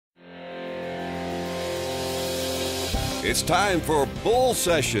It's time for Bull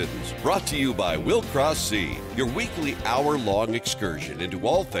Sessions, brought to you by NeCo Seed, your weekly hour-long excursion into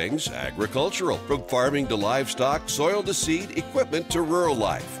all things agricultural, from farming to livestock, soil to seed, equipment to rural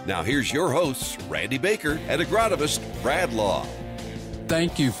life. Now here's your hosts, Randy Baker and agronomist Brad Law.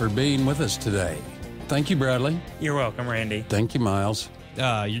 Thank you for being with us today. Thank you, Bradley. You're welcome, Randy. Thank you, Miles.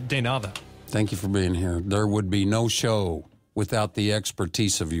 De nada. Thank you for being here. There would be no show without the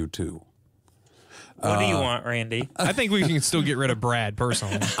expertise of you two. What do you want, Randy? I think we can still get rid of Brad,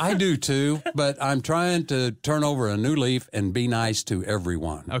 personally. I do too, but I'm trying to turn over a new leaf and be nice to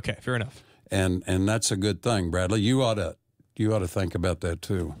everyone. Okay, fair enough. And that's a good thing, Bradley. You ought to think about that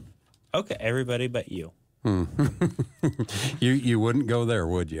too. Okay, everybody but you. You wouldn't go there,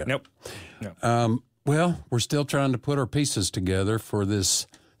 would you? Nope. No. Well, we're still trying to put our pieces together for this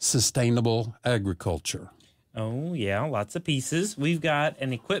sustainable agriculture. Oh, yeah, lots of pieces. We've got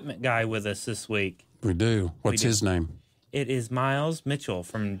an equipment guy with us this week. We do. What's his name? It is Miles Mitchell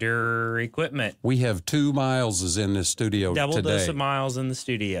from Derks Equipment. We have 2 Mileses in the studio Double today. dose of Miles in the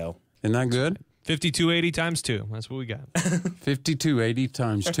studio. Isn't that good? 5280 times 2. That's what we got. 5280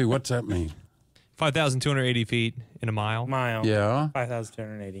 times 2. What's that mean? 5,280 feet in a mile. Yeah.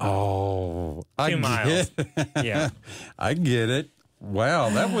 5,280. Oh, 2 miles. Yeah. I get it.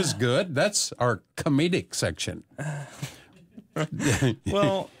 Wow, that was good. That's our comedic section.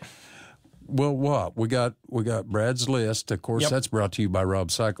 Well, what? We got Brad's list. Of course, That's brought to you by Rob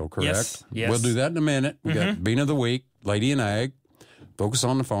Cycle, correct? Yes. We'll do that in a minute. We got Bean of the Week, Lady in Ag, Focus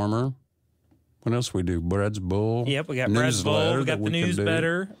on the Farmer. What else we do? Brad's Bull. Yep, we got Brad's Bull. We got the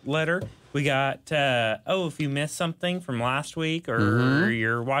newsletter letter. We got, if you missed something from last week or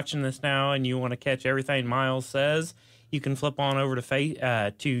you're watching this now and you want to catch everything Miles says, you can flip on over to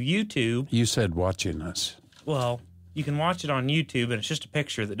YouTube. You said watching us. Well, you can watch it on YouTube, and it's just a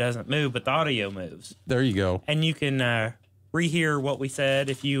picture that doesn't move, but the audio moves. There you go. And you can rehear what we said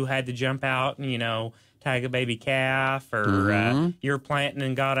if you had to jump out and, tag a baby calf or you're planting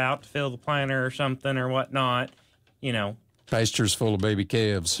and got out to fill the planter or something or whatnot, Pastures full of baby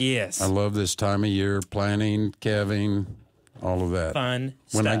calves. Yes. I love this time of year, planting, calving, all of that. Fun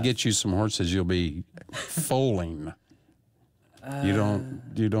When stuff. I get you some horses, you'll be foaling. You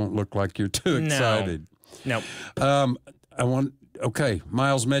don't look like you're too excited. Nope.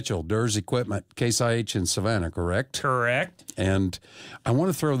 Miles Mitchell, Derks Equipment, Case IH in Savannah, correct? Correct. And I want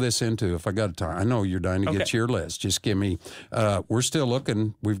to throw this into, if I got time. I know you're dying to get to your list. Just give me, we're still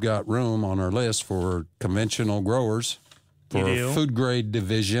looking. We've got room on our list for conventional growers for food grade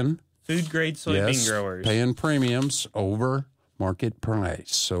division. Food grade soybean growers. Paying premiums over market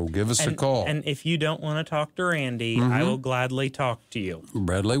price. So give us a call. And if you don't want to talk to Randy, I will gladly talk to you.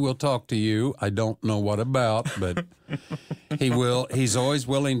 Bradley will talk to you. I don't know what about, but he will. He's always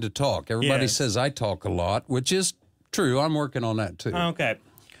willing to talk. Everybody says I talk a lot, which is true. I'm working on that too. Okay.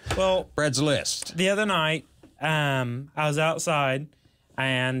 Well, Brad's list. The other night, I was outside,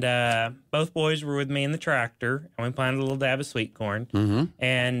 and both boys were with me in the tractor, and we planted a little dab of sweet corn.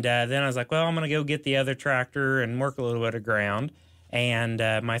 And then I was like, well, I'm going to go get the other tractor and work a little bit of ground. And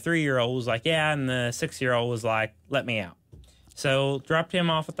my 3-year-old was like, yeah, and the 6-year-old was like, let me out. So dropped him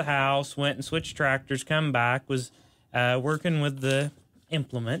off at the house, went and switched tractors, come back, was working with the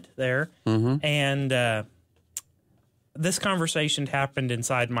implement there. And this conversation happened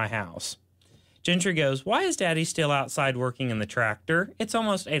inside my house. Gentry goes, why is Daddy still outside working in the tractor? It's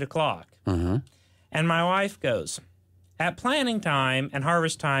almost 8 o'clock. And my wife goes, at planting time and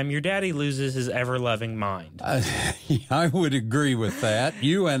harvest time, your daddy loses his ever-loving mind. I would agree with that.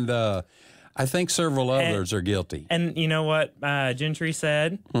 You and I think several others are guilty. And you know what Gentry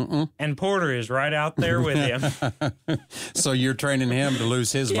said? And Porter is right out there with him. So you're training him to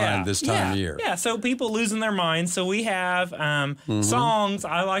lose his mind this time of year. Yeah, so people losing their minds. So we have songs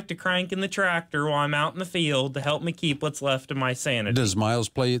I like to crank in the tractor while I'm out in the field to help me keep what's left of my sanity. Does Miles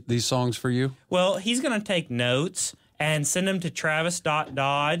play these songs for you? Well, he's going to take notes and send them to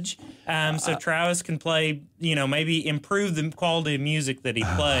Travis.Dodge so Travis can play, maybe improve the quality of music that he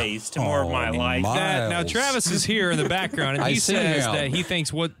plays to more of my life. Now, Travis is here in the background, and he says that he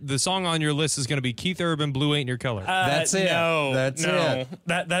thinks what the song on your list is going to be Keith Urban, Blue Ain't Your Color. That's it. That's it.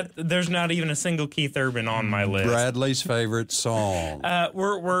 That there's not even a single Keith Urban on my list. Bradley's favorite song. Okay,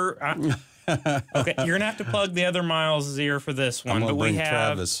 you're going to have to plug the other Miles' ear for this one. But we have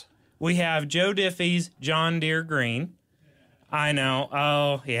Travis. We have Joe Diffie's John Deere Green. I know.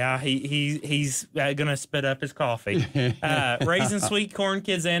 Oh, yeah. He's going to spit up his coffee. Raising Sweet Corn,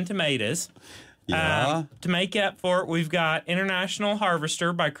 Kids, and Tomatoes. Yeah. To make up for it, we've got International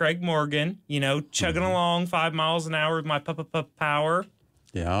Harvester by Craig Morgan. Chugging along 5 miles an hour with my power.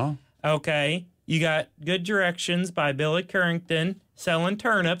 Yeah. Okay. You got Good Directions by Billy Currington, selling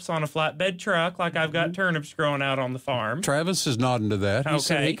turnips on a flatbed truck like I've got turnips growing out on the farm. Travis is nodding to that. He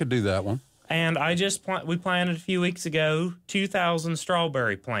said he could do that one. And we planted a few weeks ago 2,000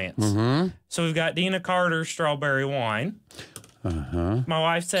 strawberry plants. So we've got Dina Carter's strawberry wine. My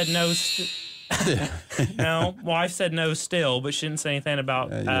wife said no. No, wife said no still, but she didn't say anything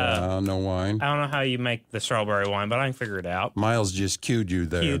about no wine. I don't know how you make the strawberry wine, but I can figure it out. Miles just cued you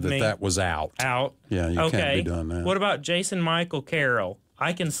there that was out. Out. Yeah, you can't be doing that. What about Jason Michael Carroll?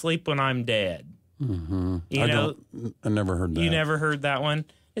 I Can Sleep When I'm Dead. I never heard that. You never heard that one?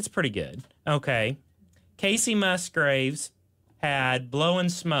 It's pretty good. Okay. Casey Musgraves had Blowin'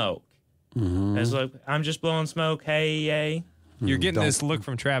 Smoke. It's like, I'm just blowing smoke. Hey, yay. You're getting this look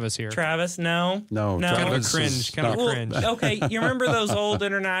from Travis here. Travis, no. Kind of cringe. Okay, you remember those old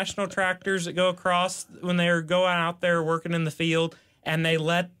international tractors that go across when they were going out there working in the field and they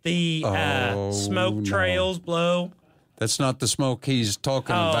let the smoke trails blow? That's not the smoke he's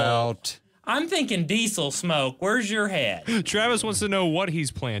talking about. I'm thinking diesel smoke. Where's your head? Travis wants to know what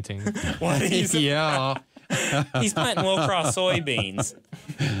he's planting. Yeah. He's planting low-cross soybeans.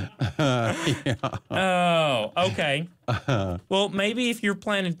 Oh, okay. Well, maybe if you're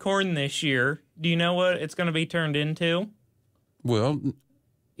planting corn this year, do you know what it's going to be turned into? Well,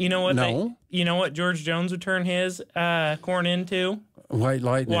 you know what? No. You know what George Jones would turn his corn into? White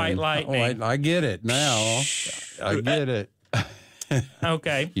lightning. White lightning. I get it now. I get it.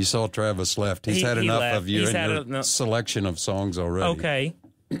 Okay. You saw Travis left. He's had enough of you and your selection of songs already. Okay.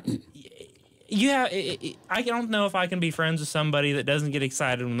 I don't know if I can be friends with somebody that doesn't get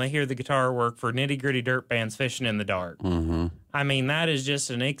excited when they hear the guitar work for Nitty Gritty Dirt Band's Fishing in the Dark. I mean, that is just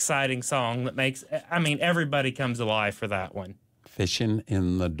an exciting song that makes, everybody comes alive for that one. Fishing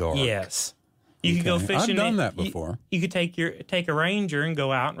in the Dark. Yes. You could go fishing. I've done that before. You could take a Ranger and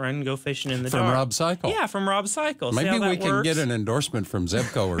go out and run and go fishing in the dark. From Rob Cycle. Yeah, from Rob Cycle. Maybe we can get an endorsement from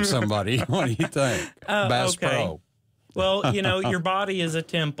Zebco or somebody. What do you think? Bass Pro. Well, your body is a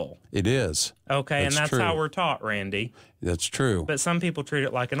temple. It is. Okay, and that's how we're taught, Randy. That's true. But some people treat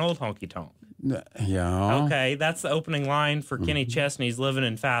it like an old honky-tonk. Yeah. Okay, that's the opening line for Kenny Chesney's Living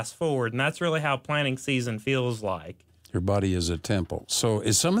in Fast Forward, and that's really how planting season feels like. Your body is a temple. So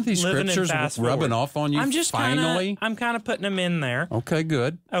is some of these scriptures rubbing off on you finally? I'm kind of putting them in there. Okay,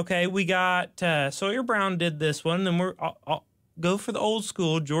 good. Okay, we got Sawyer Brown did this one, then I'll go for the old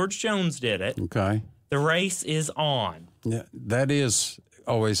school. George Jones did it. Okay. The race is on. Yeah, that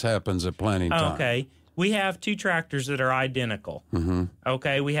always happens at planting time. Okay. We have two tractors that are identical.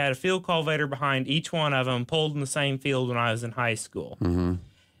 Okay. We had a field cultivator behind each one of them, pulled in the same field when I was in high school.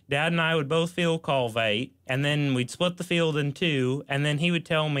 Dad and I would both field cultivate, and then we'd split the field in two, and then he would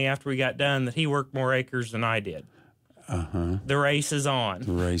tell me after we got done that he worked more acres than I did. The race is on.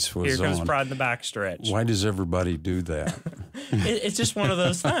 The race was on. Here comes pride in the backstretch. Why does everybody do that? It's just one of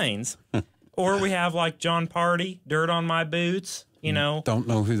those things. Or we have like John Party, Dirt on My Boots, Don't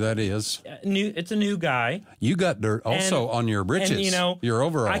know who that is. It's a new guy. You got dirt also on your britches, and, your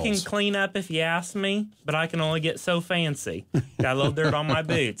overalls. I can clean up if you ask me, but I can only get so fancy. Got a little dirt on my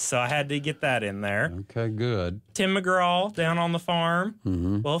boots, so I had to get that in there. Okay, good. Tim McGraw down on the farm.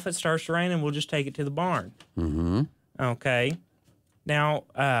 Well, if it starts raining, we'll just take it to the barn. Okay. Now,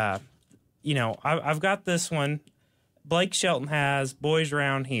 I've got this one. Blake Shelton has Boys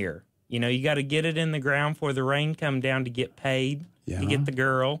Around Here. You got to get it in the ground before the rain come down to get paid, to get the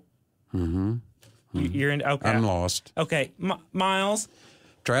girl. You're in. Okay. I'm lost. Okay, Miles.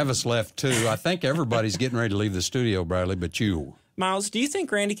 Travis left too. I think everybody's getting ready to leave the studio, Bradley, but you. Miles, do you think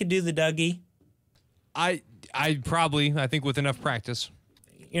Randy could do the Dougie? I think with enough practice.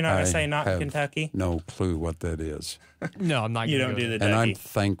 You're not going to say not in Kentucky? No clue what that is. No, I'm not going to. You don't do the Dougie. And I'm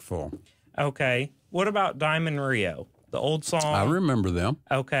thankful. Okay. What about Diamond Rio? The old song. I remember them.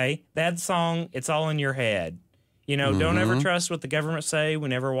 Okay. That song, It's All in Your Head. Don't ever trust what the government say. We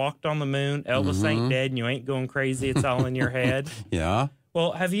never walked on the moon. Elvis ain't dead and you ain't going crazy. It's all in your head. Yeah.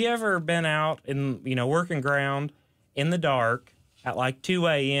 Well, have you ever been out in, working ground in the dark at like 2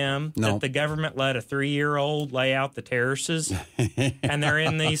 a.m. that the government let a 3-year-old lay out the terraces and they're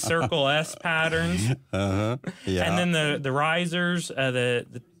in these circle S patterns? Yeah. And then the risers,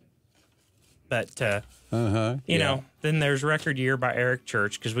 then there's Record Year by Eric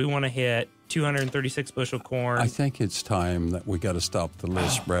Church because we want to hit 236 bushel corn. I think it's time that we got to stop the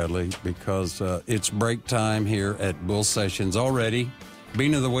list, Bradley, because it's break time here at Bull Sessions already.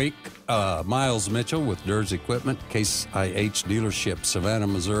 Bean of the Week, Miles Mitchell with Derks Equipment, Case IH Dealership, Savannah,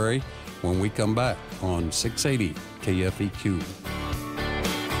 Missouri, when we come back on 680 KFEQ.